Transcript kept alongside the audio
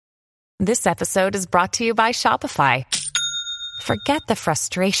This episode is brought to you by Shopify. Forget the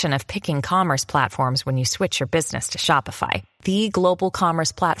frustration of picking commerce platforms when you switch your business to Shopify, the global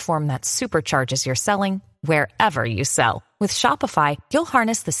commerce platform that supercharges your selling wherever you sell. With Shopify, you'll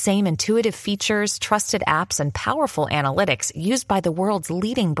harness the same intuitive features, trusted apps, and powerful analytics used by the world's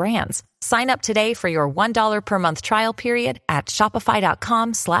leading brands. Sign up today for your $1 per month trial period at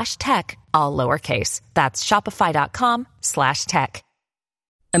shopify.com/tech, all lowercase. That's shopify.com/tech.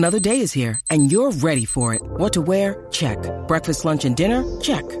 Another day is here, and you're ready for it. What to wear? Check. Breakfast, lunch, and dinner?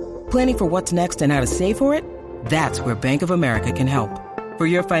 Check. Planning for what's next and how to save for it? That's where Bank of America can help. For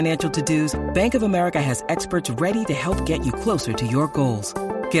your financial to-dos, Bank of America has experts ready to help get you closer to your goals.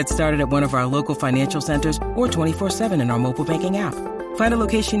 Get started at one of our local financial centers or 24/7 in our mobile banking app. Find a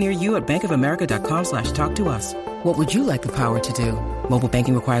location near you at bankofamerica.com/talktous. What would you like the power to do? Mobile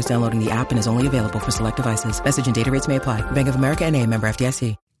banking requires downloading the app and is only available for select devices. Message and data rates may apply. Bank of America NA, member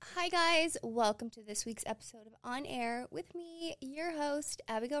FDIC. Hi guys, welcome to this week's episode of On Air with me, your host,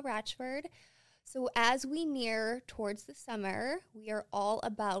 Abigail Ratchford. So as we near towards the summer, we are all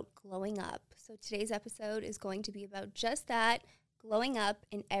about glowing up. So today's episode is going to be about just that, glowing up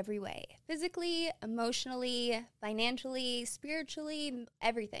in every way. Physically, emotionally, financially, spiritually,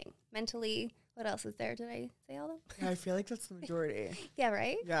 everything. Mentally. What else is there? Did I say all of them? Yeah, I feel like that's the majority. Yeah,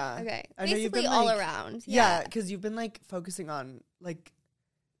 right? Yeah. Okay. I know basically you've been, all like, around. Yeah, because you've been like focusing on like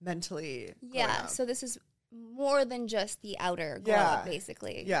mentally. Yeah, so this is more than just the outer glow up,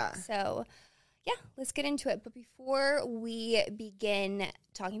 basically. Yeah. So, yeah, let's get into it. But before we begin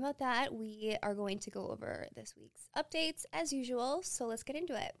talking about that, we are going to go over this week's updates as usual. So let's get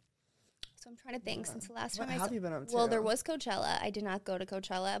into it. So I'm trying to think since the last time What have you been up to? Well, there was Coachella. I did not go to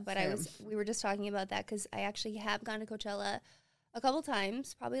Coachella, but we were just talking about that because I actually have gone to Coachella a couple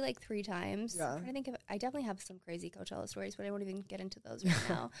times, probably like 3 times. Yeah. I'm trying to think of, I definitely have some crazy Coachella stories, but I won't even get into those right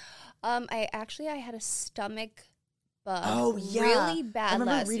now. I had a stomach bug. Oh, yeah. Really bad. I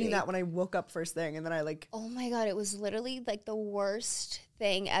remember last reading week. that when I woke up first thing, and then I like. Oh my God, it was literally like the worst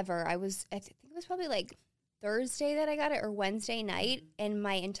thing ever. I think it was probably like Thursday that I got it or Wednesday night, and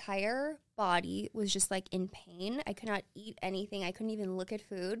my entire body was just like in pain. I could not eat anything. I couldn't even look at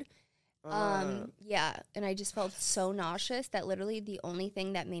food. Yeah, and I just felt so nauseous that literally the only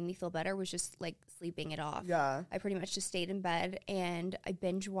thing that made me feel better was just like sleeping it off. Yeah. I pretty much just stayed in bed and I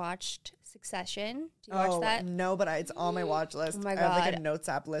binge watched Succession. Do you watch that? No, but it's on my watch list. Oh my God. I have like a notes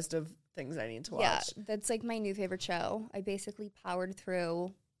app list of things I need to watch. Yeah, that's like my new favorite show. I basically powered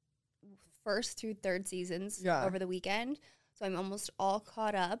through first through third seasons over the weekend. So I'm almost all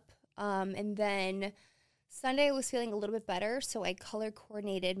caught up. And then Sunday I was feeling a little bit better, so I color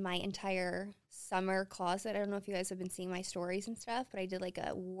coordinated my entire summer closet. I don't know if you guys have been seeing my stories and stuff, but I did like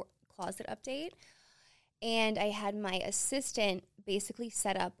a closet update. And I had my assistant basically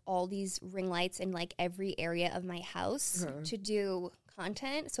set up all these ring lights in like every area of my house to do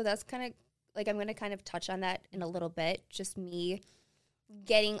content. So that's kind of like, I'm going to kind of touch on that in a little bit, just me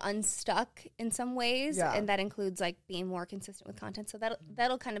getting unstuck in some ways, and that includes like being more consistent with content. So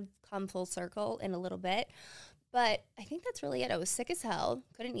that'll kind of come full circle in a little bit. But I think that's really it. I was sick as hell,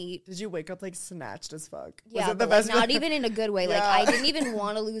 couldn't eat. Did you wake up like snatched as fuck? Yeah, was it the but best like, not even in a good way. Yeah. Like I didn't even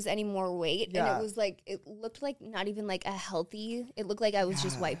want to lose any more weight, and Yeah. it was like it looked like not even like a healthy. It looked like I was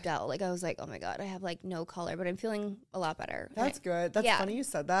just wiped out. Like I was like, oh my God, I have like no color, but I'm feeling a lot better. That's good. That's funny you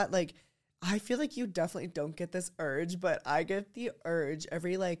said that. Like, I feel like you definitely don't get this urge, but I get the urge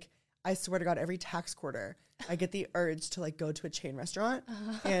every like. I swear to God, every tax quarter, I get the urge to like go to a chain restaurant.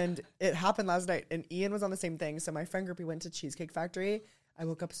 And it happened last night, and Ian was on the same thing. So my friend group, we went to Cheesecake Factory. I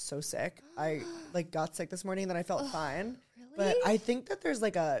woke up so sick. I like got sick this morning, and then I felt fine. Really? But I think that there's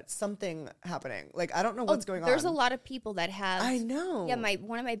like something happening. Like, I don't know what's going on. There's a lot of people that have. I know. Yeah,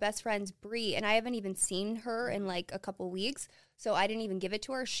 one of my best friends, Bree, and I haven't even seen her in like a couple weeks, so I didn't even give it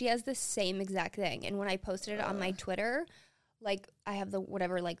to her. She has the same exact thing. And when I posted it on my Twitter, like I have the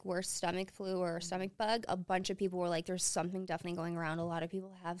whatever like worst stomach flu or stomach bug, a bunch of people were like, there's something definitely going around. A lot of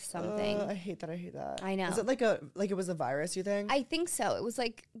people have something. I hate that. I know. Is it like it was a virus, you think? I think so. It was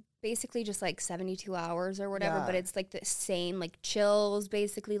like basically just like 72 hours or whatever, but it's like the same like chills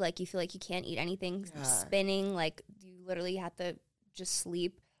basically. Like you feel like you can't eat anything, spinning, like you literally have to just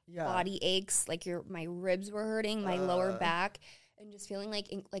sleep. Body aches, like my ribs were hurting, my lower back. And just feeling like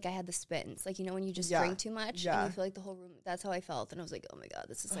I had the spins. Like, you know, when you just drink too much and you feel like the whole room, that's how I felt. And I was like, oh my God,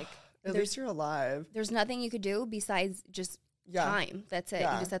 this is like. At least you're alive. There's nothing you could do besides just time. That's it.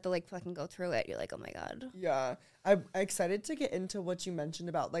 You just have to like fucking go through it. You're like, oh my God. Yeah. I'm excited to get into what you mentioned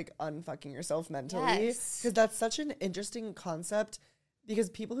about like unfucking yourself mentally. Because that's such an interesting concept because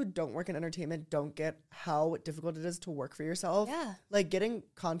people who don't work in entertainment don't get how difficult it is to work for yourself. Yeah. Like getting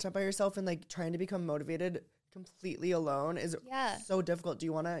content by yourself and like trying to become motivated completely alone is so difficult. Do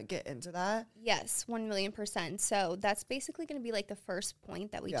you want to get into that? Yes, 1,000,000%. So that's basically going to be like the first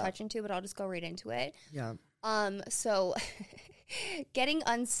point that we touch into, but I'll just go right into it. Yeah. So getting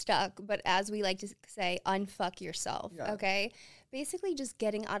unstuck, but as we like to say, unfuck yourself. Yeah. Okay. Basically just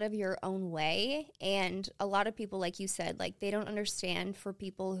getting out of your own way. And a lot of people, like you said, like they don't understand for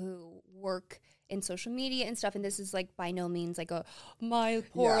people who work in social media and stuff. And this is like by no means like my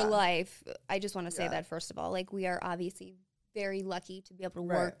poor life. I just want to say that first of all, like we are obviously very lucky to be able to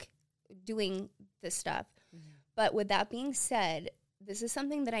work doing this stuff. Mm-hmm. But with that being said, this is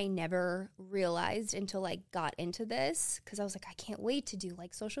something that I never realized until I got into this, because I was like, I can't wait to do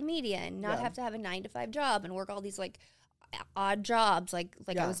like social media and not have to have a 9-to-5 job and work all these like odd jobs like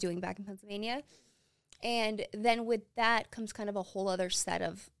I was doing back in Pennsylvania. And then with that comes kind of a whole other set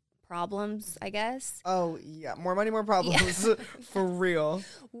of problems, I guess. Oh, yeah. More money, more problems. For real.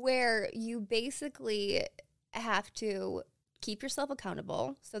 Where you basically have to keep yourself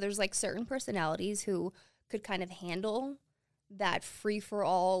accountable. So there's like certain personalities who could kind of handle that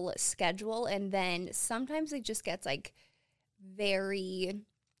free-for-all schedule. And then sometimes it just gets like very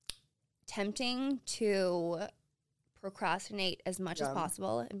tempting to procrastinate as much as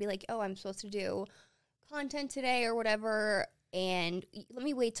possible and be like, oh, I'm supposed to do content today or whatever, and let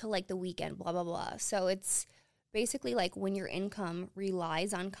me wait till like the weekend, blah, blah, blah. So it's basically like when your income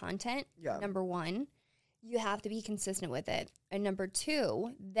relies on content, number one, you have to be consistent with it. And number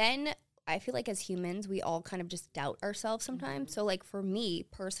two, then I feel like as humans, we all kind of just doubt ourselves sometimes. Mm-hmm. So like for me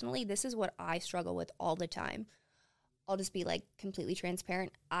personally, this is what I struggle with all the time. I'll just be like completely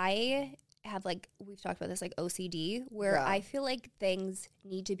transparent. I have like, we've talked about this, like OCD, where I feel like things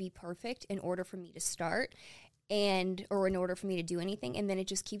need to be perfect in order for me to start or in order for me to do anything. And then it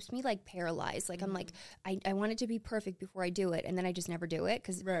just keeps me like paralyzed. Like I'm like, I want it to be perfect before I do it. And then I just never do it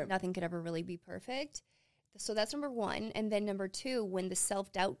because nothing could ever really be perfect. So that's number one. And then number two, when the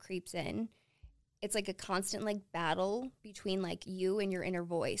self-doubt creeps in, it's like a constant like battle between like you and your inner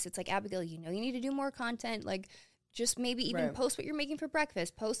voice. It's like, Abigail, you know you need to do more content. Like just maybe even post what you're making for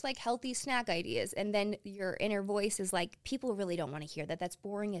breakfast. Post like healthy snack ideas. And then your inner voice is like, people really don't want to hear that. That's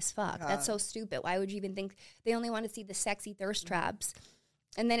boring as fuck. Yeah. That's so stupid. Why would you even think they only want to see the sexy thirst traps?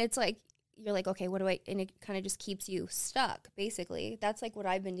 And then it's like, you're like, okay, what do I, and it kind of just keeps you stuck, basically. That's like what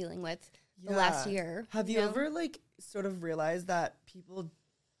I've been dealing with the last year. Have you ever like sort of realized that people,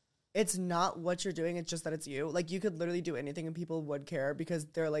 it's not what you're doing, it's just that it's you? Like you could literally do anything and people would care because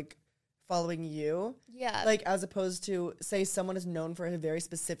they're like following you. Yeah. Like as opposed to say someone is known for a very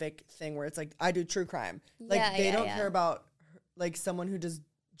specific thing where it's like, I do true crime. Like they don't care about like someone who does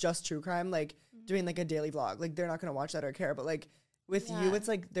just true crime, like doing like a daily vlog. Like they're not going to watch that or care. But like with you, it's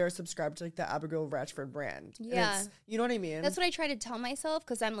like they're subscribed to like the Abigail Ratchford brand. Yeah. You know what I mean? That's what I try to tell myself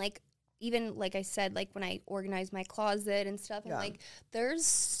because I'm like, even like I said, like when I organize my closet and stuff, I'm like, there's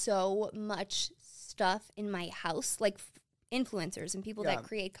so much stuff in my house, like influencers and people that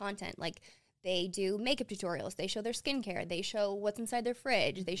create content. Like they do makeup tutorials, they show their skincare, they show what's inside their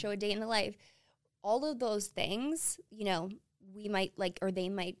fridge, they show a day in the life. All of those things, you know, we might like, or they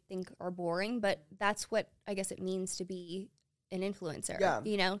might think are boring, but that's what I guess it means to be an influencer. Yeah.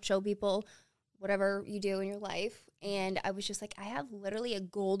 You know, show people whatever you do in your life. And I was just like, I have literally a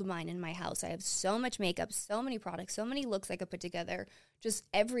gold mine in my house. I have so much makeup, so many products, so many looks I could put together, just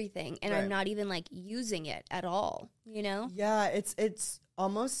everything. And I'm not even like using it at all, you know? Yeah, it's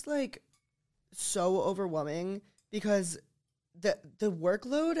almost like so overwhelming because the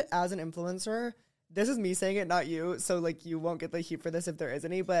workload as an influencer, this is me saying it, not you. So like you won't get the heat for this if there is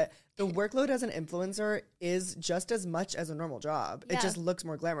any, but the workload as an influencer is just as much as a normal job. Yeah. It just looks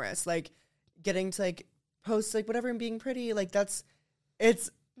more glamorous. Like getting to like post like whatever and being pretty, like it's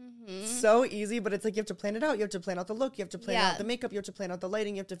so easy, but it's like you have to plan it out. You have to plan out the look, you have to plan out the makeup, you have to plan out the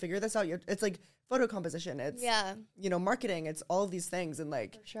lighting, you have to figure this out. It's like photo composition, it's you know, marketing, it's all of these things. And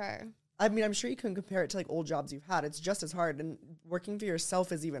like for sure, I mean, I'm sure you can compare it to like old jobs you've had. It's just as hard, and working for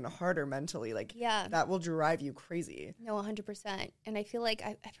yourself is even harder mentally. Like that will drive you crazy. No, 100%. And I feel like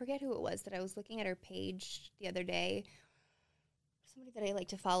I forget who it was that I was looking at her page the other day. Somebody that I like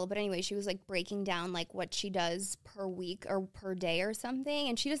to follow, but anyway, she was like breaking down like what she does per week or per day or something,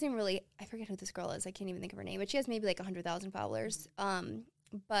 and she doesn't even really, I forget who this girl is, I can't even think of her name, but she has maybe like 100,000 followers.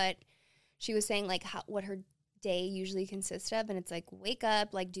 But she was saying like what her day usually consists of, and it's like wake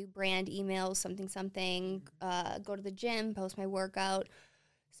up, like do brand emails, something, go to the gym, post my workout,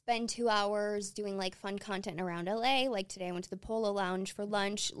 spend 2 hours doing like fun content around LA. Like today I went to the Polo Lounge for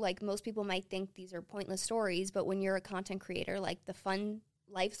lunch. Like most people might think these are pointless stories, but when you're a content creator, like the fun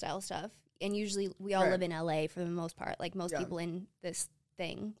lifestyle stuff, and usually we all live in LA for the most part. Like most people in this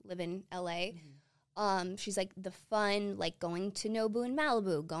thing live in LA. She's like the fun, like going to Nobu in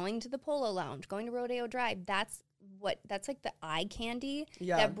Malibu, going to the Polo Lounge, going to Rodeo Drive. That's like the eye candy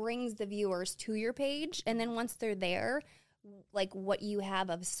that brings the viewers to your page. And then once they're there, like what you have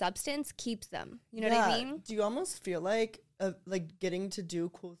of substance keeps them. You know what I mean? Do you almost feel like getting to do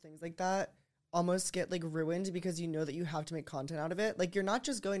cool things like that almost get like ruined because you know that you have to make content out of it? Like you're not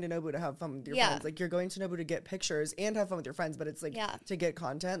just going to Nobu to have fun with your friends. Like you're going to Nobu to get pictures and have fun with your friends, but it's like to get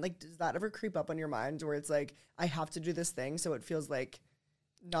content. Like does that ever creep up on your mind where it's like, I have to do this thing so it feels like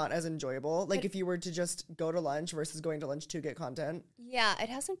not as enjoyable? Like if you were to just go to lunch versus going to lunch to get content? Yeah, it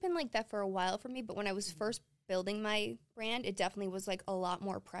hasn't been like that for a while for me, but when I was first building my brand, it definitely was like a lot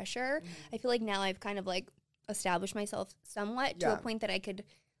more pressure. I feel like now I've kind of like established myself somewhat to a point that I could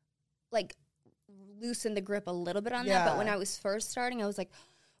like loosen the grip a little bit on that. But when I was first starting, I was like,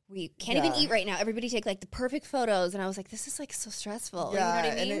 we can't even eat right now. Everybody take like the perfect photos. And I was like, this is like so stressful. Yeah, you know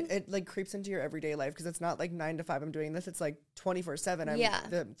what I mean? And it like creeps into your everyday life because it's not like 9 to 5 I'm doing this. It's like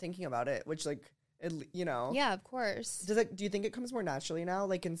 24/7 I'm thinking about it, which like, you know. Yeah, of course. Do you think it comes more naturally now?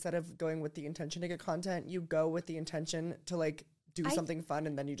 Like instead of going with the intention to get content, you go with the intention to like do something fun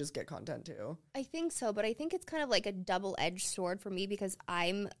and then you just get content too? I think so, but I think it's kind of like a double-edged sword for me because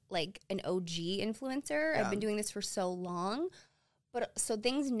I'm like an OG influencer. I've been doing this for so long. But so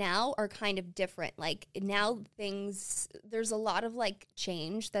things now are kind of different. Like now there's a lot of like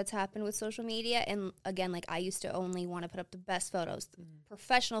change that's happened with social media. And again, like I used to only want to put up the best photos,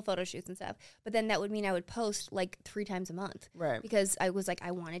 professional photo shoots and stuff. But then that would mean I would post like 3 times a month. Right. Because I was like,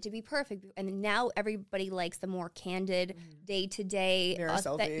 I want it to be perfect. And now everybody likes the more candid, day-to-day.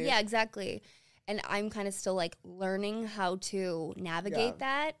 Selfie. Yeah, exactly. And I'm kind of still, like, learning how to navigate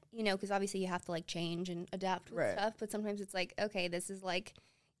that, you know, because obviously you have to, like, change and adapt with stuff. But sometimes it's like, okay, this is, like,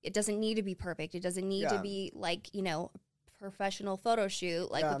 it doesn't need to be perfect. It doesn't need to be, like, you know, professional photo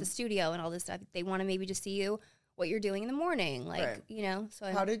shoot, like, with the studio and all this stuff. They want to maybe just see you, what you're doing in the morning, like, you know.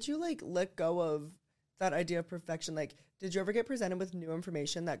 So how did you, like, let go of that idea of perfection? Like, did you ever get presented with new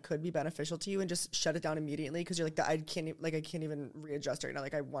information that could be beneficial to you and just shut it down immediately because you're like, I can't even readjust right now.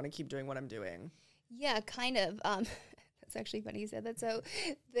 Like, I want to keep doing what I'm doing. Yeah, kind of. That's actually funny you said that. So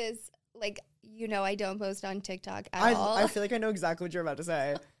this, like, you know, I don't post on TikTok at all. I feel like I know exactly what you're about to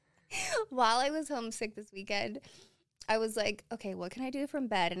say. While I was homesick this weekend, I was like, okay, what can I do from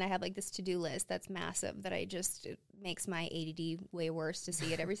bed? And I have like this to-do list that's massive that it makes my ADD way worse to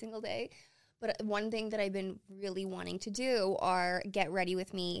see it every single day. But one thing that I've been really wanting to do are get ready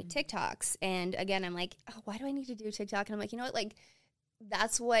with me TikToks. And again, I'm like, oh, why do I need to do TikTok? And I'm like, you know what? Like,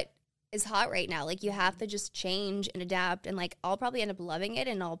 that's what is hot right now. Like, you have to just change and adapt. And like, I'll probably end up loving it,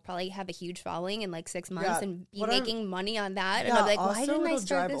 and I'll probably have a huge following in like 6 months and be making money on that. And I'm like, why didn't I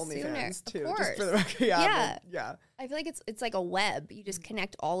start this sooner? Too, of course. Just for the record. Yeah. I feel like it's like a web. You just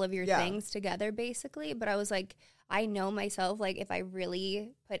connect all of your things together, basically. But I was like, I know myself, like, if I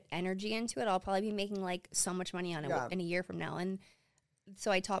really put energy into it, I'll probably be making, like, so much money on it in a year from now. And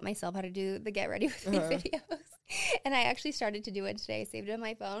so I taught myself how to do the Get Ready With Me videos. And I actually started to do it today. I saved it on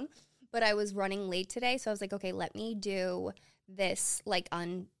my phone. But I was running late today, so I was like, okay, let me do this, like,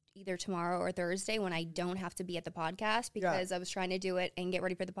 on either tomorrow or Thursday when I don't have to be at the podcast, because I was trying to do it and get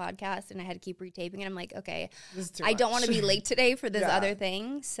ready for the podcast, and I had to keep retaping it. I'm like, okay, I don't want to be late today for this other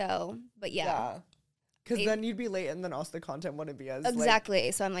thing. So, but because then you'd be late, and then also the content wouldn't be as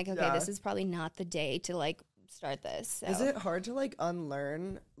exactly. So I'm like, okay, this is probably not the day to like start this. So. Is it hard to like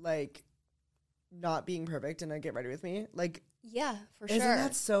unlearn like not being perfect and Get Ready With Me? Like, yeah, for sure. Isn't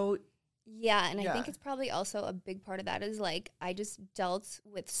that so? Yeah, and I think it's probably also a big part of that is like I just dealt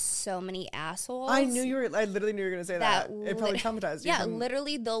with so many assholes. I literally knew you were gonna say that. It probably traumatized you. Yeah,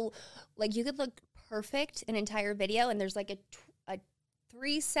 literally they'll like you could look perfect an entire video, and there's like a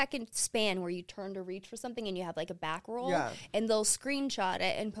 3-second span where you turn to reach for something and you have like a back roll, and they'll screenshot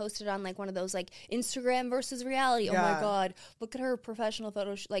it and post it on like one of those like Instagram versus reality. Oh my God, look at her professional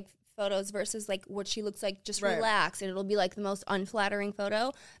photos versus like what she looks like just relaxed, and it'll be like the most unflattering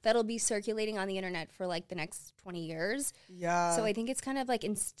photo that'll be circulating on the internet for like the next 20 years. Yeah. So I think it's kind of like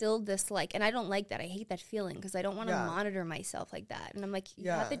instilled this like, and I don't like that. I hate that feeling because I don't want to monitor myself like that. And I'm like,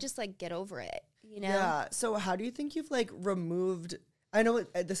 you have to just like get over it, you know? Yeah. So how do you think you've like removed, I know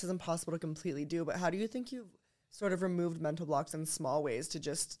this is impossible to completely do, but how do you think you've sort of removed mental blocks in small ways to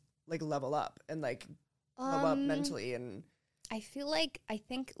just like level up and like level up mentally? And I think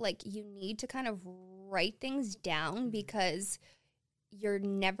you need to kind of write things down, because you're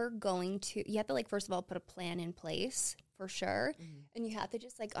never going to, you have to like, first of all, put a plan in place for sure. And you have to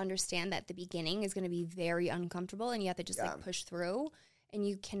just like understand that the beginning is going to be very uncomfortable and you have to just like push through, and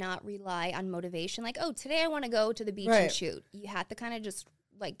you cannot rely on motivation. Like, oh, today I want to go to the beach and shoot. You have to kind of just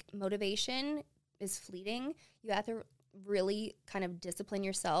like, motivation is fleeting. You have to really kind of discipline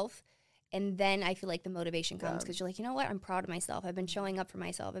yourself. And then I feel like the motivation comes because you're like, you know what? I'm proud of myself. I've been showing up for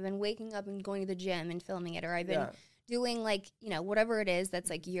myself. I've been waking up and going to the gym and filming it, or I've been doing like, you know, whatever it is that's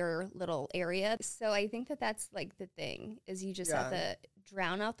like your little area. So I think that that's like the thing is you just have to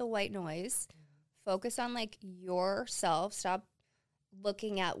drown out the white noise, focus on like yourself, stop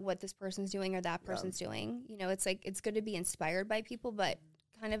looking at what this person's doing or that person's doing. You know, it's like, it's good to be inspired by people, but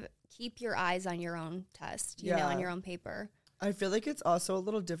kind of keep your eyes on your own test, you know, on your own paper. I feel like it's also a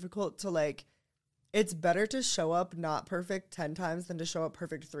little difficult to like, it's better to show up not perfect 10 times than to show up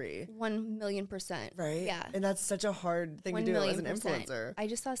perfect 3. 1,000,000%. Right? Yeah. And that's such a hard thing to do as an influencer. I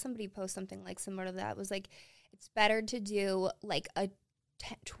just saw somebody post something like similar to that. It was like, it's better to do like a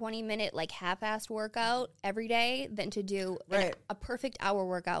 20-minute like half-assed workout every day than to do a perfect hour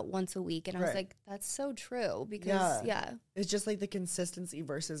workout once a week. And I was like, that's so true because it's just like the consistency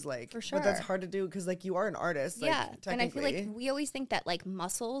versus like, for sure. But that's hard to do because like you are an artist. Yeah. Like, and I feel like we always think that like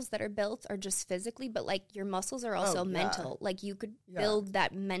muscles that are built are just physically, but like your muscles are also mental. Like you could build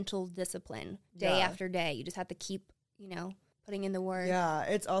that mental discipline day after day. You just have to keep, you know, putting in the work. Yeah.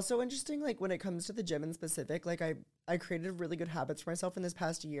 It's also interesting, like when it comes to the gym in specific, like I created really good habits for myself in this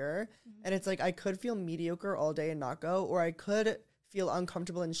past year. And it's like I could feel mediocre all day and not go, or I could feel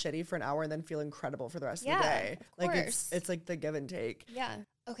uncomfortable and shitty for an hour and then feel incredible for the rest of the day. Like it's like the give and take. Yeah.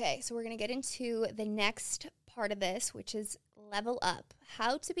 Okay, so we're going to get into the next part of this, which is level up.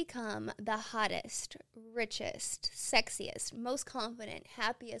 How to become the hottest, richest, sexiest, most confident,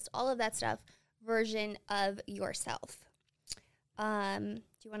 happiest, all of that stuff version of yourself. Do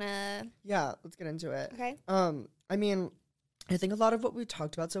you want to? Yeah, let's get into it. Okay. I mean, I think a lot of what we've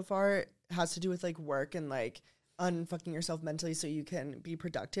talked about so far has to do with like work and like unfucking yourself mentally so you can be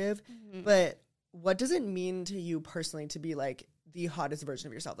productive. But what does it mean to you personally to be like the hottest version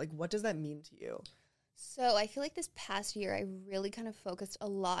of yourself? Like, what does that mean to you? So I feel like this past year, I really kind of focused a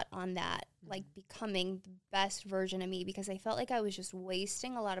lot on that, like becoming the best version of me, because I felt like I was just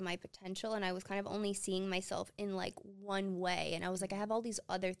wasting a lot of my potential and I was kind of only seeing myself in like one way. And I was like, I have all these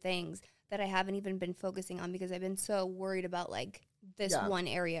other things that I haven't even been focusing on because I've been so worried about like this one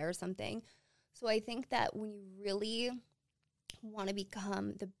area or something. So I think that when you really want to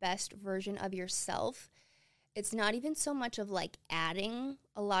become the best version of yourself, it's not even so much of like adding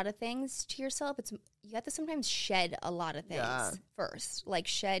a lot of things to yourself. It's you have to sometimes shed a lot of things first, like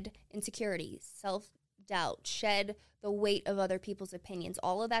shed insecurities, self-doubt, shed the weight of other people's opinions.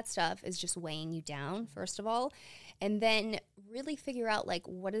 All of that stuff is just weighing you down, first of all. And then really figure out like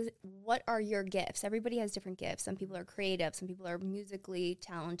what are your gifts? Everybody has different gifts. Some people are creative, some people are musically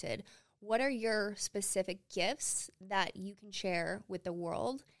talented. What are your specific gifts that you can share with the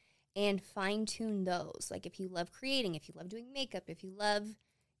world? And fine-tune those. Like if you love creating, if you love doing makeup, if you love,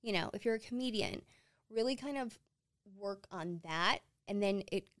 you know, if you're a comedian, really kind of work on that. And then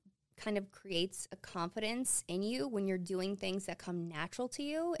it kind of creates a confidence in you when you're doing things that come natural to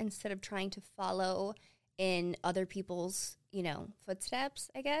you instead of trying to follow in other people's, you know, footsteps,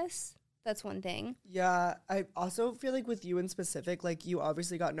 I guess. That's one thing. Yeah, I also feel like with you in specific, like you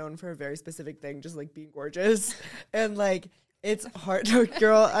obviously got known for a very specific thing, just like being gorgeous. And like it's hard. No,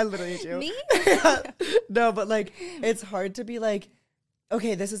 girl, I literally do. Me? No, but like it's hard to be like,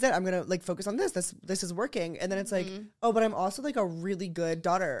 okay, this is it. I'm gonna like focus on this. This is working. And then it's like, oh, but I'm also like a really good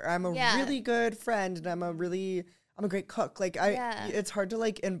daughter. I'm a really good friend, and I'm a great cook. Like it's hard to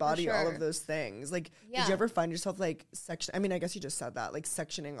like embody all of those things. Like, did you ever find yourself like I mean, I guess you just said that, like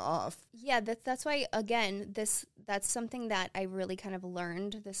sectioning off. Yeah, that's why again, that's something that I really kind of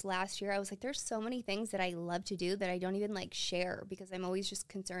learned this last year. I was like, there's so many things that I love to do that I don't even like share because I'm always just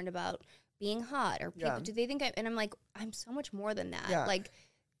concerned about being hot or people. Do they think and I'm like, I'm so much more than that. Yeah. Like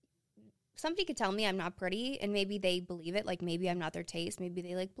somebody could tell me I'm not pretty and maybe they believe it. Like maybe I'm not their taste. Maybe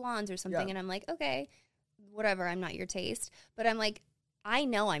they like blondes or something. And I'm like, okay, whatever, I'm not your taste. But I'm like, I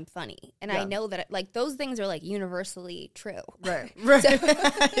know I'm funny. And I know that, like, those things are, like, universally true. Right.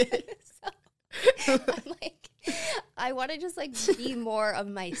 So I'm like, I want to just, like, be more of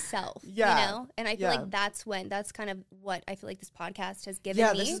myself, you know? And I feel like that's kind of what I feel like this podcast has given me.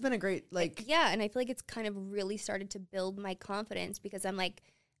 Yeah, this has been a great, like... and I feel like it's kind of really started to build my confidence because I'm like,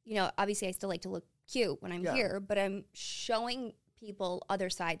 you know, obviously I still like to look cute when I'm here, but I'm showing people other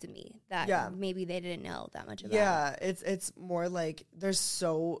sides of me that maybe they didn't know that much about. Yeah, it's more like there's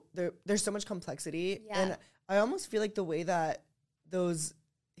so much complexity, and I almost feel like the way that those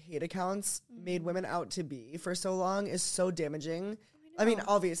hate accounts made women out to be for so long is so damaging. I mean,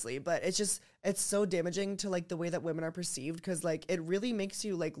 obviously, but it's so damaging to like the way that women are perceived, because like it really makes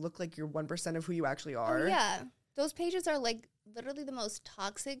you like look like you're 1% of who you actually are. Oh, yeah. Those pages are like literally the most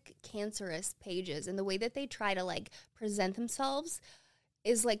toxic, cancerous pages, and the way that they try to like present themselves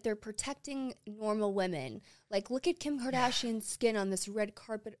is like they're protecting normal women. Like, look at Kim Kardashian's skin on this red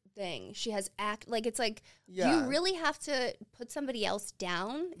carpet thing. She has like, it's like, do you really have to put somebody else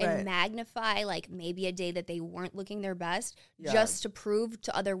down and magnify like maybe a day that they weren't looking their best just to prove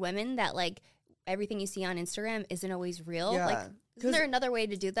to other women that like everything you see on Instagram isn't always real? Yeah. Like, isn't there another way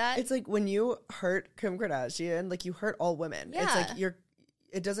to do that? It's like when you hurt Kim Kardashian, like you hurt all women. Yeah. It's like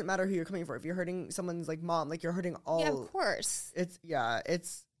it doesn't matter who you're coming for. If you're hurting someone's like mom, like you're hurting all. Yeah, of course.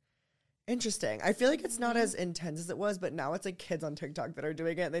 It's interesting. I feel like it's not as intense as it was, but now it's like kids on TikTok that are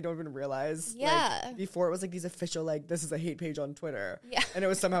doing it and they don't even realize. Yeah. Like, before it was like these official, like, this is a hate page on Twitter. Yeah. And it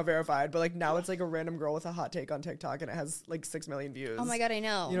was somehow verified. But like now it's like a random girl with a hot take on TikTok and it has like 6 million views. Oh my God, I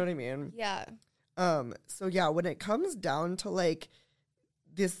know. You know what I mean? Yeah. So yeah, when it comes down to like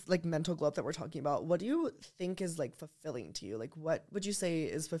this like mental glow up that we're talking about, what do you think is like fulfilling to you? Like what would you say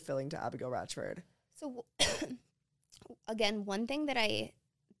is fulfilling to Abigail Ratchford? So again, one thing that I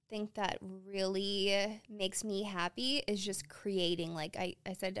think that really makes me happy is just creating. Like I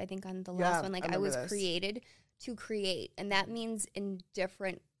said, I think on the last one, like I was created to create. And that means in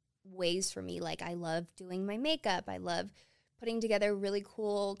different ways for me. Like I love doing my makeup. I love putting together really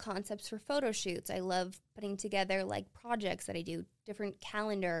cool concepts for photo shoots. I love putting together like projects that I do, different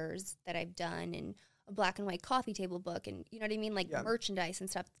calendars that I've done, and a black and white coffee table book, and you know what I mean? Like merchandise and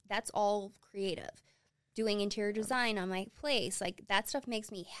stuff. That's all creative. Doing interior design on my place, like that stuff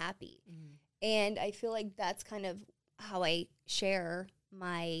makes me happy. And I feel like that's kind of how I share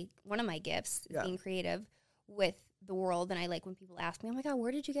one of my gifts, being creative with the world. And I like when people ask me, oh my God,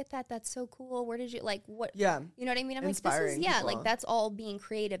 where did you get that? That's so cool. Where did you like what? Yeah. You know what I mean? I'm inspiring like, this is, people. like that's all being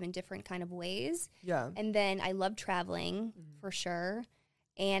creative in different kind of ways. Yeah. And then I love traveling for sure.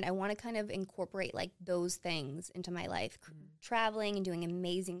 And I want to kind of incorporate like those things into my life, traveling and doing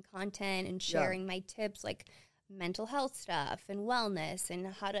amazing content and sharing my tips, like mental health stuff and wellness and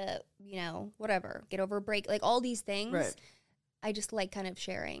how to, you know, whatever, get over a break, like all these things. Right. I just like kind of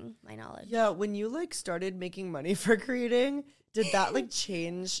sharing my knowledge. Yeah, when you like started making money for creating, did that like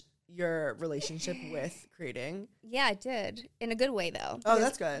change your relationship with creating? Yeah, it did. In a good way though. Oh,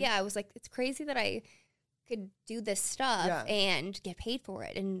 that's good. Yeah, I was like, it's crazy that I could do this stuff and get paid for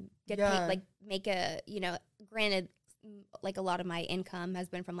it and get paid, like make a, you know, granted, like a lot of my income has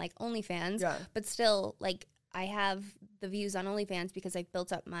been from like OnlyFans, but still like I have the views on OnlyFans because I've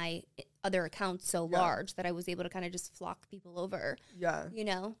built up my other accounts so large that I was able to kind of just flock people over. Yeah. You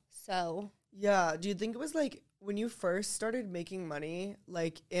know? So. Yeah. Do you think it was like when you first started making money,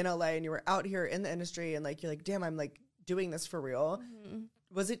 like in LA and you were out here in the industry and like, you're like, damn, I'm like doing this for real.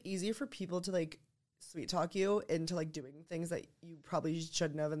 Was it easier for people to like sweet talk you into like doing things that you probably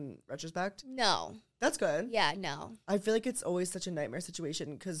shouldn't have in retrospect? No. That's good. Yeah, no. I feel like it's always such a nightmare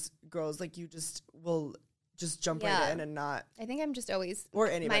situation because girls like you just will just jump right in and not. I think I'm just always. Or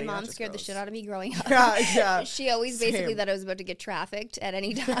anybody. My mom scared the shit out of me growing up. Yeah. She always basically thought I was about to get trafficked at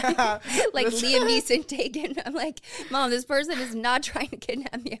any time. Like Liam Neeson taken. I'm like, Mom, this person is not trying to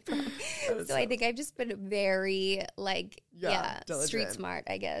kidnap me. So I think I've just been very like, street smart,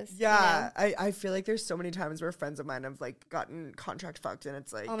 I guess. Yeah. You know? I feel like there's so many times where friends of mine have like gotten contract fucked and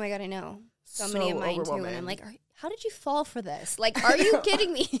it's like. Oh my God, I know. So many of mine too. And I'm like, how did you fall for this? Like, are you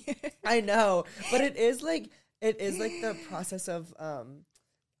kidding me? I know. But it is like the process of, I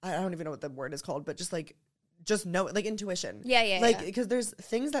don't even know what the word is called, but just know, like intuition. Yeah. Like, because there's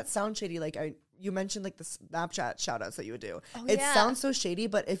things that sound shady. Like you mentioned like the Snapchat shout outs that you would do. It sounds so shady,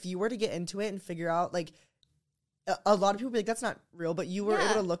 but if you were to get into it and figure out like, a lot of people be like, that's not real, but you were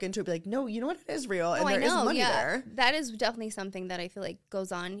able to look into it and be like, no, you know what, it is real, and there is money there. That is definitely something that I feel like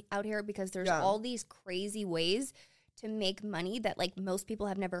goes on out here because there's all these crazy ways to make money that like most people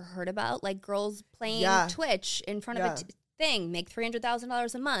have never heard about, like girls playing Twitch in front of a thing, make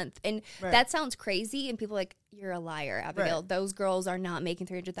 $300,000 a month, and that sounds crazy, and people are like, you're a liar, Abigail. Those girls are not making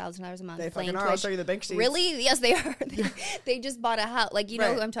 $300,000 a month. They playing fucking are. Twitch. I'll show you the bank sheets. Really? Yes, they are. They just bought a house. Like, you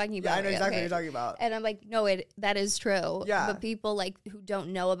know who I'm talking about. Yeah, I know exactly what you're talking about. And I'm like, no, that is true. Yeah. But people like who don't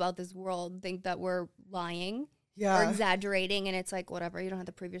know about this world think that we're lying or exaggerating, and it's like, whatever. You don't have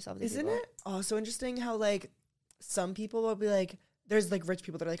to prove yourself to Isn't people. it also interesting how like some people will be like, there's like rich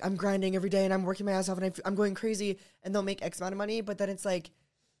people that are like, I'm grinding every day and I'm working my ass off and I'm going crazy, and they'll make X amount of money, but then it's like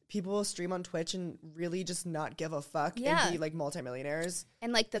people will stream on Twitch and really just not give a fuck and be like multimillionaires.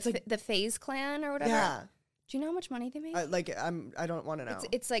 And like the FaZe clan or whatever. Yeah. Do you know how much money they make? I don't want to know.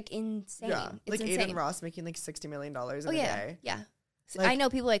 It's like insane. Yeah, it's like insane. Aiden Ross making like $60 million in a day. Yeah. Like, I know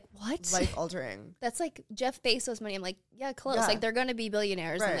people like, what? Life altering. That's like Jeff Bezos money. I'm like, yeah, close. Yeah. Like they're going to be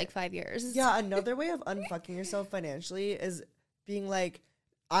billionaires in like 5 years. Yeah, another way of unfucking yourself financially is being like,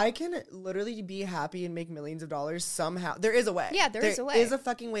 I can literally be happy and make millions of dollars somehow. There is a way. Yeah, there is a way. There is a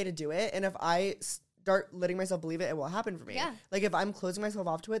fucking way to do it. And if I start letting myself believe it, it will happen for me. Yeah. Like if I'm closing myself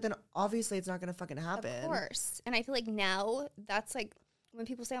off to it, then obviously it's not going to fucking happen. Of course. And I feel like now that's like when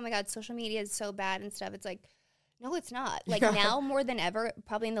people say, oh my God, social media is so bad and stuff, it's like, no, it's not. Like now more than ever,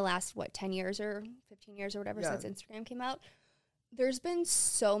 probably in the last, 10 years or 15 years or whatever since Instagram came out, there's been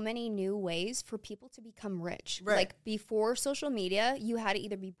so many new ways for people to become rich. Right. Like before social media, you had to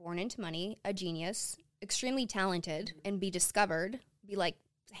either be born into money, a genius, extremely talented, and be discovered, be like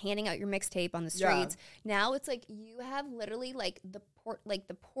handing out your mixtape on the streets. Yeah. Now it's like you have literally like the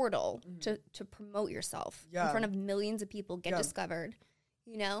portal to promote yourself in front of millions of people, get discovered.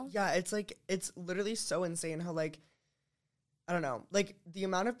 You know? Yeah, it's like, it's literally so insane how like, I don't know, like the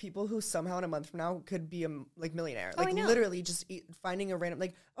amount of people who somehow in a month from now could be like millionaire. Like literally just finding a random,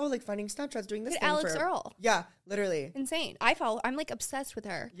 like, finding Snapchat's doing this thing Alex Earl. Yeah, literally. Insane. I'm like obsessed with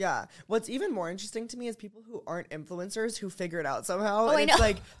her. Yeah. What's even more interesting to me is people who aren't influencers who figure it out somehow. Oh, and I know. It's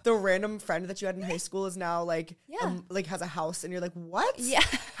like the random friend that you had in high school is now like, like has a house and you're like, what? Yeah.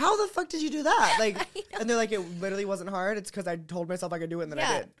 How the fuck did you do that? Like, and they're like, it literally wasn't hard. It's because I told myself I could do it and then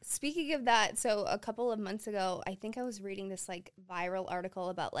I did. Speaking of that, so a couple of months ago, I think I was reading this like viral article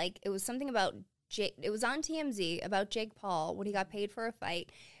about like, it was something about it was on TMZ about Jake Paul when he got paid for a fight.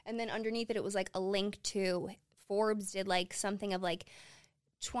 And then underneath it was like a link to Forbes did like something of like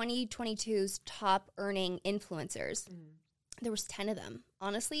 2022's top earning influencers. There was 10 of them.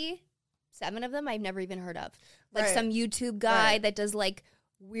 Honestly, 7 of them I've never even heard of. Like some YouTube guy that does like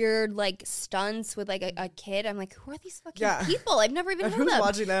weird like stunts with like a kid. I'm like, who are these fucking people? I've never even heard of them.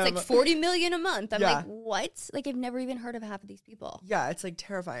 Watching them? It's like 40 million a month. I'm like, what? Like I've never even heard of half of these people. Yeah, it's like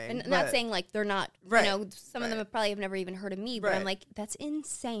terrifying. And not saying like they're not, you know, some of them probably have never even heard of me, but I'm like, that's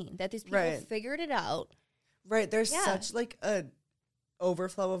insane that these people figured it out. Right. There's such like a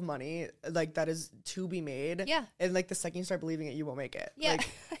overflow of money like that is to be made. Yeah. And like the second you start believing it, you won't make it. Yeah. Like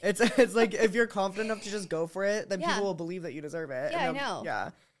it's like if you're confident enough to just go for it, then people will believe that you deserve it. Yeah, I know.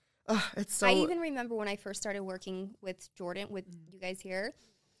 Yeah. It's so. I even remember when I first started working with Jordan, with you guys here,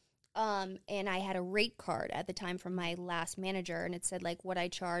 and I had a rate card at the time from my last manager, and it said like what I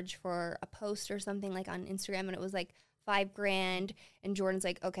charge for a post or something like on Instagram, and it was like $5,000. And Jordan's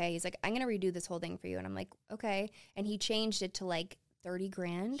like, okay, he's like, I'm gonna redo this whole thing for you, and I'm like, okay, and he changed it to like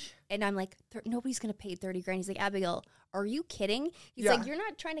 $30,000, and I'm like, nobody's gonna pay $30,000. He's like, Abigail, are you kidding? He's like, you're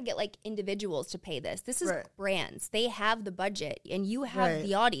not trying to get like individuals to pay this. This is brands. They have the budget, and you have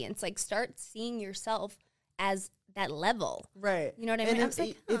the audience. Like, start seeing yourself as that level. Right. You know what I mean?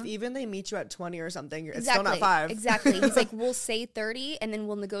 And if even they meet you at 20 or something, it's still not 5. Exactly. He's like, we'll say 30, and then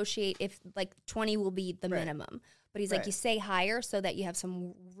we'll negotiate if like 20 will be the minimum. But he's like, you say higher so that you have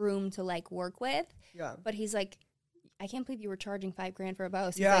some room to like work with. Yeah. But he's like, I can't believe you were charging $5,000 for a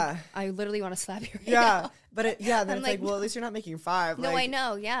post. He's like, I literally want to slap you right now. But then it's like, well, at least you're not making 5. No, like, I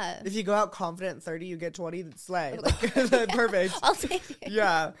know, If you go out confident 30, you get 20, slay. Like, perfect. I'll take it.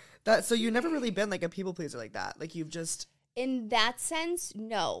 Yeah. So you've never really been like a people pleaser like that. Like you've just... In that sense,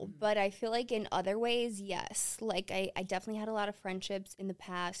 no. But I feel like in other ways, yes. Like I definitely had a lot of friendships in the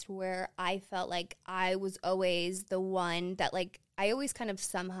past where I felt like I was always the one that like, I always kind of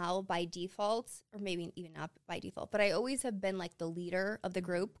somehow by default, or maybe even not by default, but I always have been like the leader of the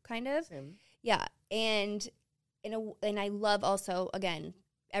group kind of. Same. Yeah. And I love also, again,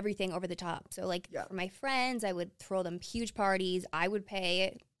 everything over the top. So like for my friends, I would throw them huge parties. I would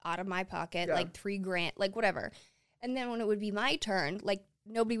pay out of my pocket like $3,000, like whatever. And then when it would be my turn, like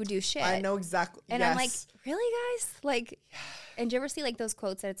nobody would do shit. I know exactly. And I'm like, really, guys? Like, and do you ever see like those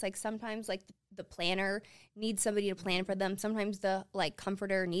quotes that it's like sometimes like the planner needs somebody to plan for them. Sometimes the like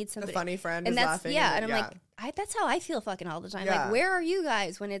comforter needs somebody. The funny friend and is laughing. Yeah. And I'm like, that's how I feel fucking all the time. Yeah. Like, where are you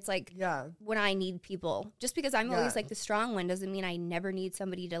guys when it's like, when I need people? Just because I'm always like the strong one doesn't mean I never need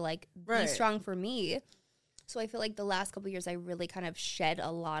somebody to like be strong for me. So I feel like the last couple of years I really kind of shed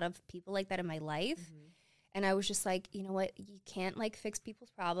a lot of people like that in my life. Mm-hmm. And I was just like, you know what? You can't, like, fix people's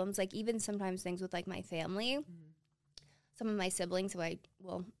problems. Like, even sometimes things with, like, my family. Mm-hmm. Some of my siblings like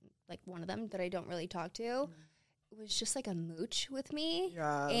one of them that I don't really talk to was just, like, a mooch with me.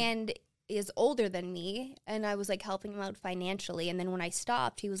 Yeah. And is older than me. And I was, like, helping him out financially. And then when I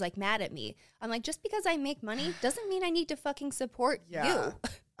stopped, he was, like, mad at me. I'm like, just because I make money doesn't mean I need to fucking support you.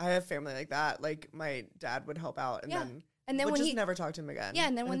 I have family like that. Like, my dad would help out. And then And then but when just he never talk to him again. Yeah,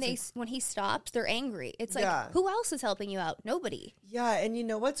 and then when he stops, they're angry. It's like, who else is helping you out? Nobody. Yeah, and you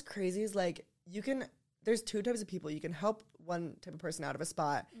know what's crazy is like there's two types of people. You can help one type of person out of a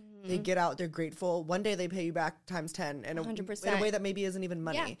spot. Mm-hmm. They get out, they're grateful. One day they pay you back times 10 in a way that maybe isn't even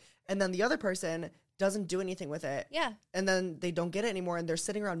money. Yeah. And then the other person doesn't do anything with it. Yeah. And then they don't get it anymore and they're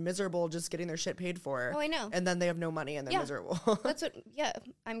sitting around miserable just getting their shit paid for. Oh, I know. And then they have no money and they're miserable. That's what,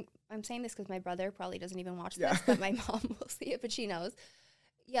 I'm saying this because my brother probably doesn't even watch this, but my mom will see it, but she knows.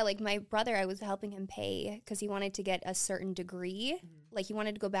 Yeah, like my brother, I was helping him pay because he wanted to get a certain degree. Mm-hmm. Like he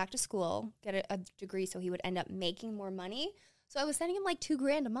wanted to go back to school, get a degree so he would end up making more money. So I was sending him like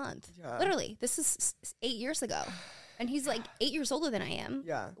 $2,000 a month. Yeah. Literally, this is 8 years ago. And he's like 8 years older than I am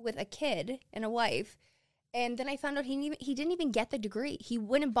with a kid and a wife. And then I found out he didn't even get the degree. He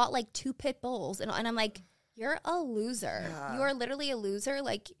went and bought like 2 pit bulls. And I'm like, you're a loser. Yeah. You are literally a loser.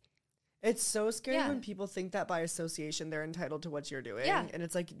 Like, it's so scary when people think that by association they're entitled to what you're doing. Yeah. And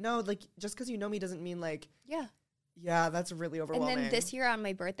it's like, no, like just because you know me doesn't mean like, yeah, that's really overwhelming. And then this year on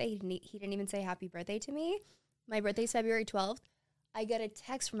my birthday, he didn't even say happy birthday to me. My birthday's February 12th. I get a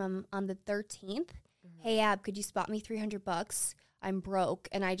text from him on the 13th. Mm-hmm. Hey, Ab, could you spot me $300? I'm broke.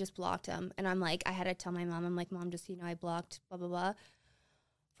 And I just blocked him. And I'm like, I had to tell my mom, I'm like, Mom, just, you know, I blocked blah, blah, blah.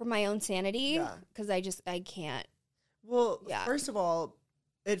 For my own sanity. Because I can't. Well, first of all,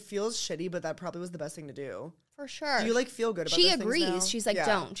 it feels shitty, but that probably was the best thing to do. For sure. Do you like feel good about She those agrees. things now? She's like,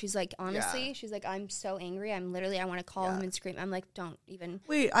 don't. She's like, honestly, she's like, I'm so angry. I want to call him and scream. I'm like, don't even.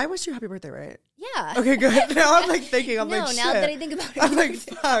 Wait, I wish you happy birthday, right? Yeah. Okay, good. Now I'm like thinking, I'm like, shit. No, now that I think about it. I'm like,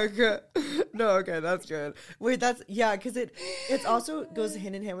 fuck. No, okay, that's good. Wait, because it also goes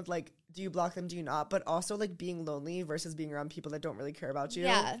hand in hand with like, do you block them, do you not? But also like being lonely versus being around people that don't really care about you.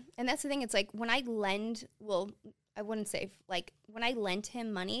 Yeah, and that's the thing. It's like when I I wouldn't say, like when I lent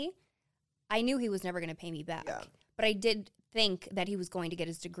him money, I knew he was never going to pay me back. Yeah. But I did think that he was going to get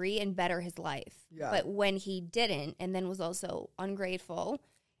his degree and better his life. Yeah. But when he didn't, and then was also ungrateful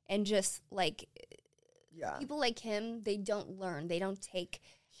and just like people like him, they don't learn. They don't take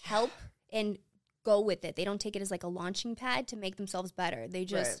help and go with it. They don't take it as like a launching pad to make themselves better. They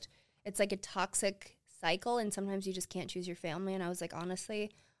just, it's like a toxic cycle, and sometimes you just can't choose your family. And I was like,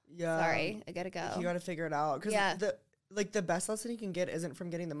 honestly, sorry, I got to go. You got to figure it out. Because the best lesson you can get isn't from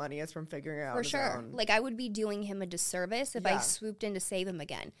getting the money, it's from figuring it out. For sure. Own. Like, I would be doing him a disservice if I swooped in to save him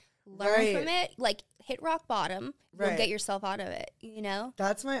again. Learn from it. Like, hit rock bottom. You'll get yourself out of it, you know?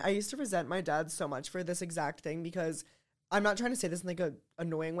 I used to resent my dad so much for this exact thing because I'm not trying to say this in, like, a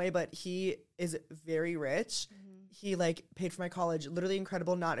annoying way, but he is very rich. Mm-hmm. He, like, paid for my college. Literally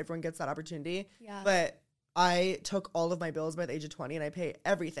incredible. Not everyone gets that opportunity. Yeah. But I took all of my bills by the age of 20, and I pay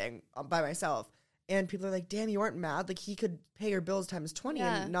everything by myself. And people are like, damn, you aren't mad? Like, he could pay your bills times 20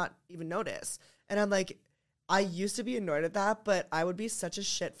 and not even notice. And I'm like, I used to be annoyed at that, but I would be such a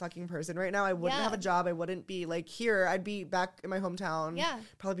shit fucking person right now. I wouldn't have a job. I wouldn't be, like, here. I'd be back in my hometown. Yeah.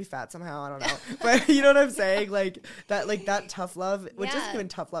 Probably be fat somehow. I don't know. But you know what I'm saying? Like, that tough love, which isn't even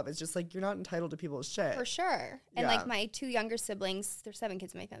tough love. It's just, like, you're not entitled to people's shit. For sure. And, like, my 2 younger siblings, there's 7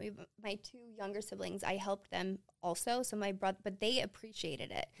 kids in my family, but my 2 younger siblings, I helped them also. So my brother, but they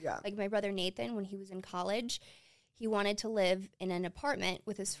appreciated it. Yeah. Like, my brother Nathan, when he was in college, he wanted to live in an apartment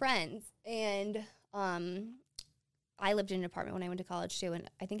with his friends. And, I lived in an apartment when I went to college too, and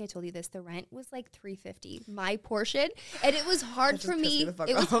I think I told you this. The rent was like $350, my portion, and it was hard for me.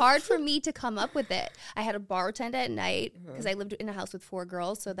 It was hard for me to come up with it. I had a bartender at night because I lived in a house with 4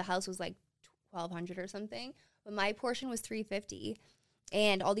 girls, so the house was like $1,200 or something. But my portion was $350,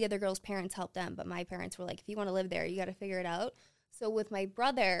 and all the other girls' parents helped them. But my parents were like, "If you want to live there, you got to figure it out." So with my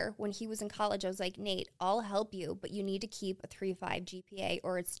brother, when he was in college, I was like, "Nate, I'll help you, but you need to keep a 3.5 GPA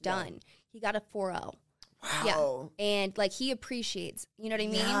or it's done." Yeah. He got a 4.0. Wow. Yeah. And like he appreciates, you know what I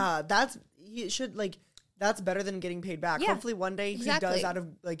mean? Yeah, that's better than getting paid back. Yeah, hopefully one day he does, out of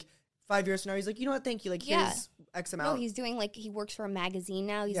like 5 years from now, he's like, you know what, thank you. Like here's X amount. No, he's doing like, he works for a magazine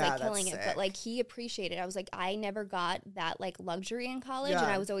now. He's like killing it. But like he appreciated it. I was like, I never got that like luxury in college. And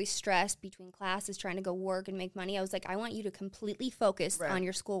I was always stressed between classes trying to go work and make money. I was like, I want you to completely focus on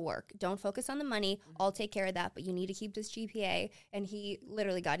your schoolwork. Don't focus on the money. I'll take care of that. But you need to keep this GPA. And he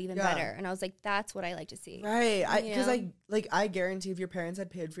literally got even better. And I was like, that's what I like to see. Right. Because I guarantee if your parents had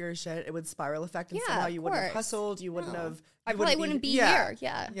paid for your shit, it would spiral effect. And somehow you wouldn't have hustled. You wouldn't have. I probably wouldn't be here.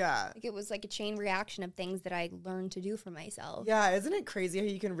 Yeah. Like it was like a chain reaction of things that I learned to do for myself. Yeah. Isn't it crazy how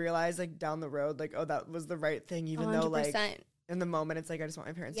you can realize like down the road, like, oh, that was the right thing, even 100%. Though like in the moment it's like, I just want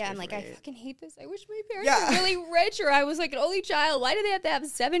my parents to pay I'm like, me. I fucking hate this. I wish my parents were really rich, or I was like an only child. Why do they have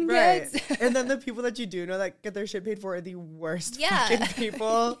 7 kids? And then the people that you do know that get their shit paid for are the worst fucking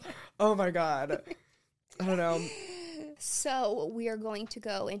people. Oh my God. I don't know. So we are going to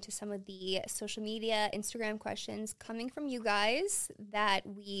go into some of the social media, Instagram questions coming from you guys that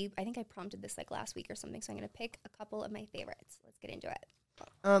I think I prompted this like last week or something. So I'm going to pick a couple of my favorites. Let's get into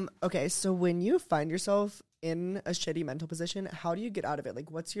it. Okay, so when you find yourself in a shitty mental position, how do you get out of it? Like,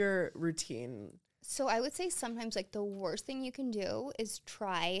 what's your routine? So I would say sometimes like the worst thing you can do is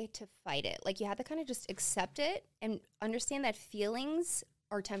try to fight it. Like you have to kind of just accept it and understand that feelings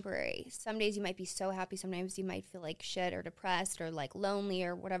are temporary. Some days you might be so happy. Sometimes you might feel like shit or depressed or like lonely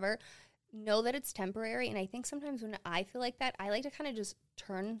or whatever. Know that it's temporary. And I think sometimes when I feel like that, I like to kind of just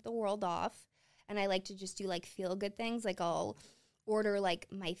turn the world off. And I like to just do like feel good things. Like I'll order like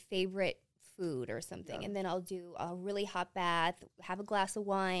my favorite food or something. And then I'll do a really hot bath, have a glass of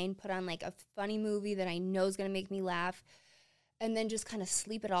wine, put on like a funny movie that I know is going to make me laugh. And then just kind of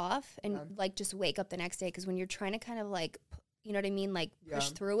sleep it off and like just wake up the next day. Because when you're trying to kind of like, you know what I mean? Like push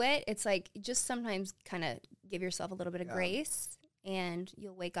through it. It's like just sometimes kind of give yourself a little bit of grace and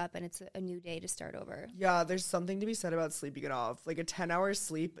you'll wake up and it's a new day to start over. Yeah, there's something to be said about sleeping it off. Like a 10-hour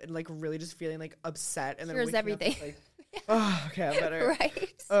sleep and like really just feeling like upset and then here's everything. Up, like, oh, okay, I'm better.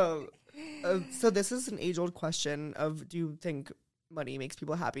 Right. So this is an age-old question of, do you think money makes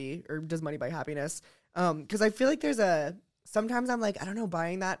people happy or does money buy happiness? Because I feel like sometimes I'm like, I don't know,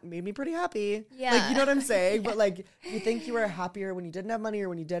 buying that made me pretty happy. Yeah. Like, you know what I'm saying? But like, do you think you were happier when you didn't have money or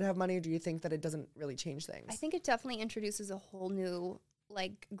when you did have money? Or do you think that it doesn't really change things? I think it definitely introduces a whole new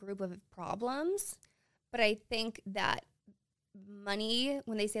like group of problems. But I think that money,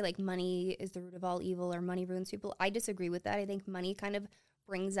 when they say like money is the root of all evil or money ruins people, I disagree with that. I think money kind of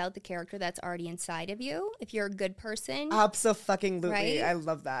brings out the character that's already inside of you. If you're a good person. Absolutely. Right? I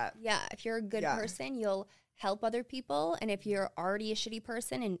love that. Yeah. If you're a good person, you'll help other people. And if you're already a shitty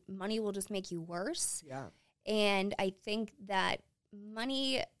person, and money will just make you worse. Yeah. And I think that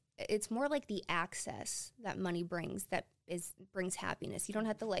money, it's more like the access that money brings brings happiness. You don't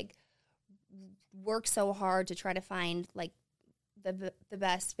have to like work so hard to try to find like the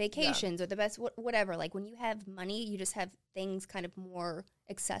best vacations or the best whatever. Like when you have money, you just have things kind of more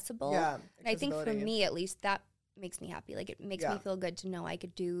accessible. Yeah. And I think for me, at least, that makes me happy. Like it makes me feel good to know I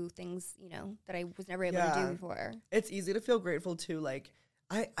could do things, you know, that I was never able to do before. It's easy to feel grateful too. Like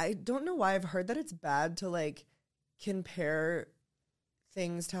I don't know why I've heard that it's bad to like compare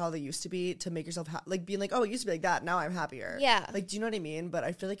things to how they used to be to make yourself like being like, oh, it used to be like that, now I'm happier. Yeah. Like, do you know what I mean? But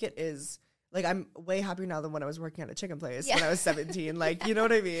I feel like it is. Like, I'm way happier now than when I was working at a chicken place when I was 17. Like, you know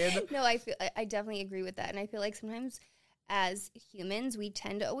what I mean? No, I definitely agree with that. And I feel like sometimes as humans, we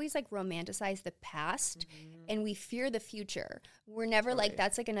tend to always, like, romanticize the past and we fear the future. We're never, like,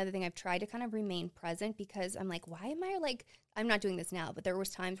 that's, like, another thing I've tried to kind of remain present because I'm like, why am I, like, I'm not doing this now, but there was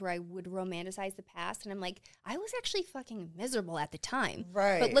times where I would romanticize the past and I'm like, I was actually fucking miserable at the time.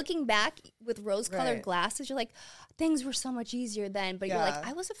 Right. But looking back with rose-colored glasses, you're like, things were so much easier then. But you're like,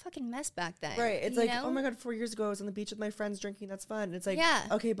 I was a fucking mess back then. Right. It's like, oh my God, 4 years ago I was on the beach with my friends drinking. That's fun. And it's like,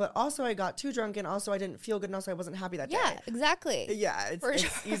 okay, but also I got too drunk and also I didn't feel good and also I wasn't happy that day. Yeah, exactly. Yeah.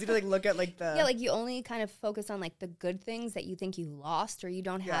 It's easy to like look at like the... Yeah, like you only kind of focus on like the good things that you think you lost or you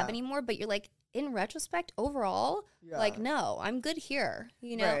don't have anymore. But you're like, in retrospect, overall, like, no, I'm good here,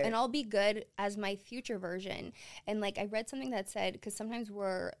 you know, and I'll be good as my future version. And like, I read something that said, because sometimes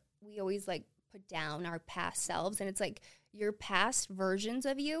we always like put down our past selves, and it's like your past versions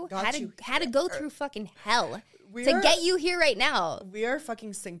of you had to go through fucking hell to get you here right now. We are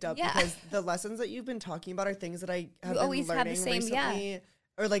fucking synced up because the lessons that you've been talking about are things that I have been always learning have the same, recently,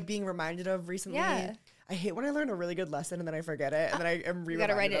 or like being reminded of recently. Yeah. I hate when I learn a really good lesson and then I forget it and then I am You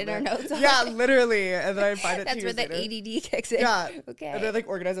gotta write it in our notes. Yeah, literally. And then I find it That's where that ADD kicks in. Yeah. Okay. And then like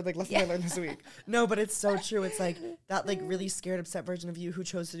organize it like lesson I learned this week. No, but it's so true. It's like that like really scared, upset version of you who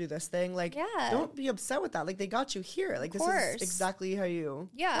chose to do this thing. Like, don't be upset with that. Like they got you here. Like this is exactly how you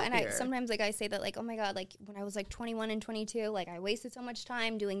and I sometimes like I say that like, oh my God, like when I was like 21 and 22, like I wasted so much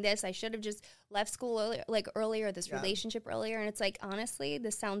time doing this. I should have just left school earlier, this relationship earlier. And it's like, honestly,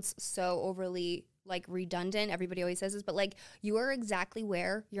 this sounds so overly like redundant. Everybody always says this, but like you are exactly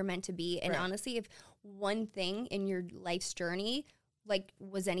where you're meant to be. And honestly, if one thing in your life's journey like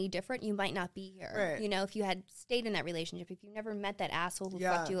was any different, you might not be here. You know, if you had stayed in that relationship, if you never met that asshole who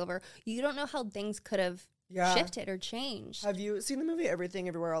fucked you over, you don't know how things could have shifted or changed. Have you seen the movie Everything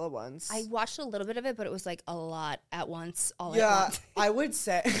Everywhere All at Once? I watched a little bit of it, but it was like a lot at once, at once. I would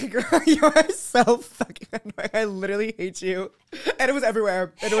say, girl, you are so fucking annoying. I literally hate you. And it was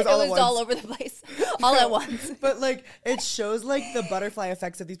everywhere. And it was all at once. It was all over the place. All at once. But, like, it shows, like, the butterfly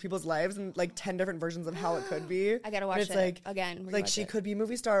effects of these people's lives and, like, 10 different versions of how it could be. I gotta watch it like, again. Like, she could be a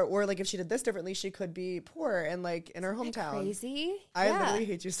movie star, or, like, if she did this differently, she could be poor and, like, in her hometown. Crazy? I literally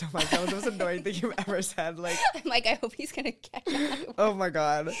hate you so much. That was the most annoying thing you've ever said. Like, I'm like, I hope he's gonna catch on. Oh my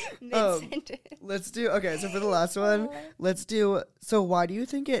God. Let's do, okay, so for the last one, let's do, so why do you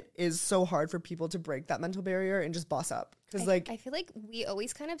think it is so hard for people to break that mental barrier and just boss up? Because, like, I feel like we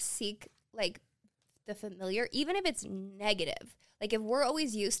always kind of seek, like, the familiar, even if it's negative. Like, if we're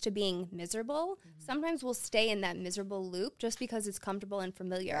always used to being miserable, sometimes we'll stay in that miserable loop just because it's comfortable and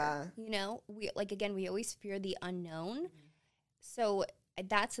familiar. Yeah. You know, we always fear the unknown. So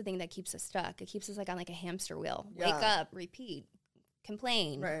that's the thing that keeps us stuck. It keeps us, like, on, like, a hamster wheel. Yeah. Wake up, repeat,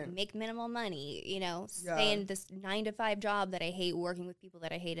 complain, make minimal money, you know, stay in this 9-to-5 job that I hate, working with people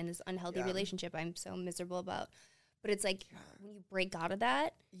that I hate, in this unhealthy relationship I'm so miserable about. But it's like when you break out of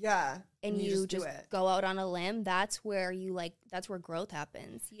that, and you just go out on a limb, that's where growth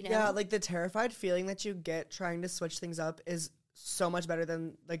happens, you know? Yeah, like the terrified feeling that you get trying to switch things up is so much better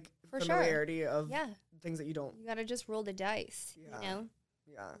than, like, familiarity of things that you don't. You gotta just roll the dice, you know?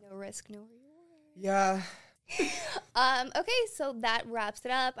 Yeah. No risk, no reward. Yeah. Okay, so that wraps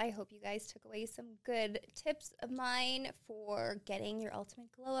it up. I hope you guys took away some good tips of mine for getting your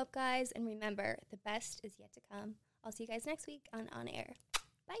ultimate glow up, guys. And remember, the best is yet to come. I'll see you guys next week on Air.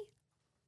 Bye.